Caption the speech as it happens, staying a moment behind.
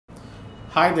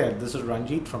Hi there, this is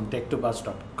Ranjit from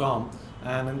tech2bus.com,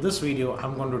 and in this video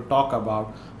I'm going to talk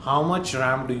about how much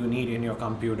RAM do you need in your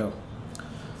computer.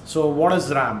 So what is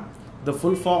RAM? The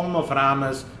full form of RAM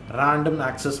is random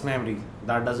access memory.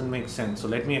 That doesn't make sense. So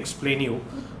let me explain you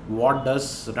what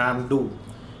does RAM do.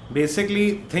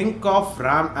 Basically, think of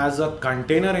RAM as a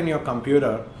container in your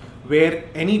computer where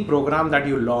any program that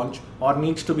you launch or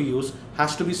needs to be used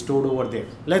has to be stored over there.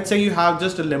 Let's say you have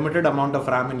just a limited amount of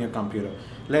RAM in your computer.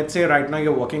 Let's say right now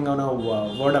you're working on a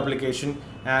Word application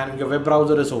and your web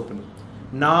browser is open.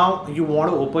 Now you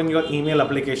want to open your email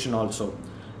application also.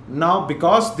 Now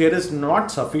because there is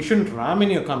not sufficient RAM in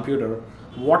your computer,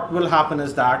 what will happen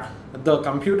is that the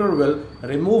computer will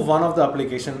remove one of the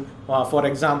application, for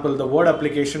example the Word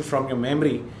application, from your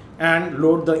memory and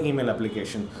load the email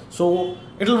application. So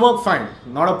it'll work fine,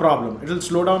 not a problem. It'll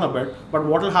slow down a bit, but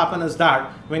what will happen is that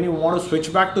when you want to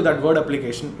switch back to that Word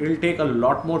application, it'll take a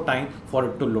lot more time for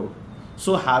it to load.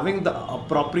 So having the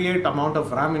appropriate amount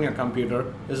of RAM in your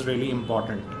computer is really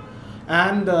important.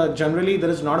 And generally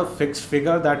there is not a fixed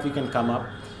figure that we can come up,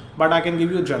 but I can give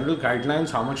you general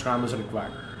guidelines how much RAM is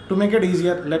required. To make it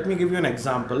easier, let me give you an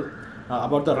example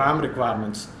about the RAM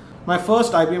requirements. My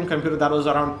first IBM computer that was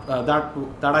around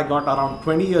that I got around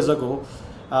 20 years ago,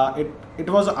 it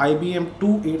was an IBM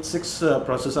 286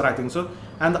 processor, I think so,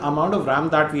 and the amount of RAM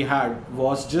that we had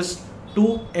was just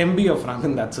 2 MB of RAM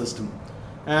in that system.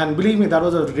 And believe me, that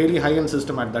was a really high-end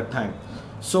system at that time.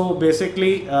 So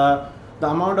basically the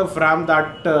amount of RAM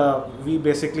that we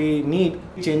basically need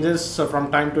changes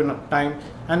from time to time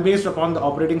and based upon the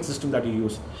operating system that you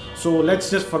use. So let's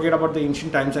just forget about the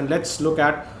ancient times and let's look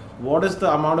at what is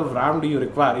the amount of RAM do you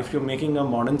require if you're making a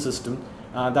modern system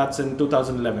that's in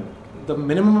 2011. The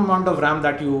minimum amount of RAM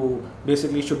that you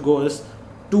basically should go is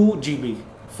 2 GB.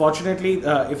 Fortunately,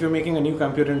 if you're making a new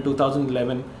computer in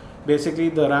 2011, basically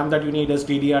the RAM that you need is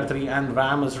DDR3 and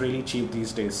RAM is really cheap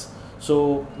these days.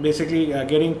 So basically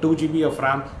getting 2 GB of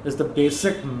RAM is the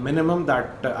basic minimum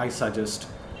that I suggest.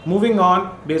 Moving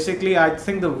on, basically I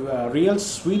think the real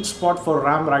sweet spot for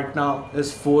RAM right now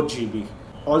is 4 GB.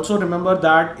 Also remember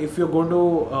that if you're going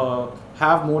to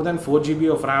have more than 4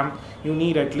 GB of RAM, you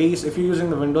need at least, if you're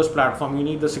using the Windows platform, you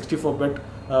need the 64-bit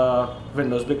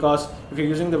Windows, because if you're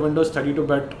using the Windows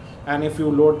 32-bit and if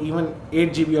you load even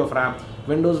 8 GB of RAM,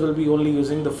 Windows will be only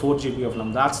using the 4 GB of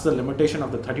RAM. That's the limitation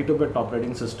of the 32-bit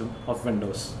operating system of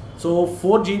Windows. So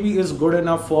 4 GB is good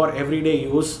enough for everyday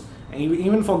use.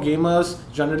 Even for gamers,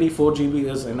 generally 4 GB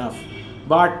is enough.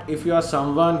 But if you are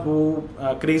someone who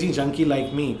crazy junkie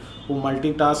like me, who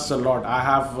multitasks a lot, I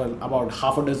have about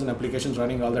half a dozen applications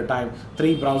running all the time,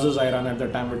 3 browsers I run at the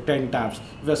time with 10 tabs.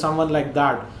 If you're someone like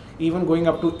that, even going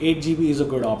up to 8 GB is a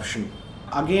good option.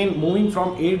 Again, moving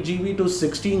from 8 GB to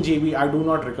 16 GB, I do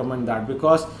not recommend that,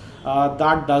 because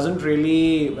that doesn't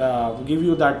really give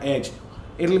you that edge.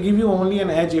 It'll give you only an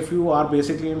edge if you are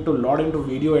basically into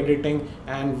video editing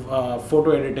and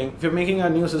photo editing. If you're making a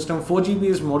new system, 4 GB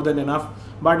is more than enough.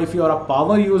 But if you are a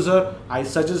power user, I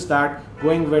suggest that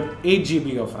going with 8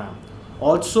 GB of RAM.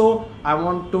 Also, I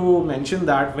want to mention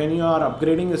that when you are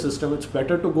upgrading a system, it's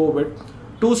better to go with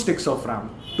 2 sticks of RAM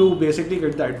to basically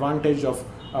get the advantage of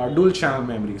dual channel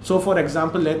memory. So for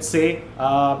example, let's say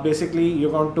basically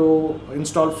you're going to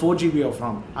install 4 GB of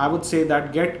RAM. I would say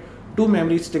that get 2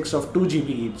 memory sticks of 2 GB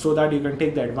each, so that you can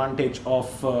take the advantage of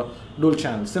dual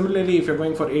channel. Similarly, if you're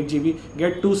going for 8 GB,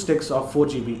 get 2 sticks of 4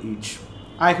 GB each.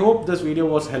 I hope this video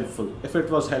was helpful. If it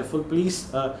was helpful, please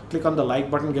click on the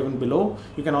like button given below.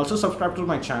 You can also subscribe to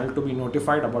my channel to be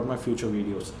notified about my future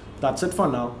videos. That's it for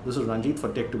now. This is Ranjit for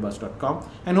tech2bus.com,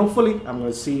 and hopefully I'm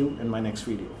going to see you in my next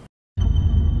video.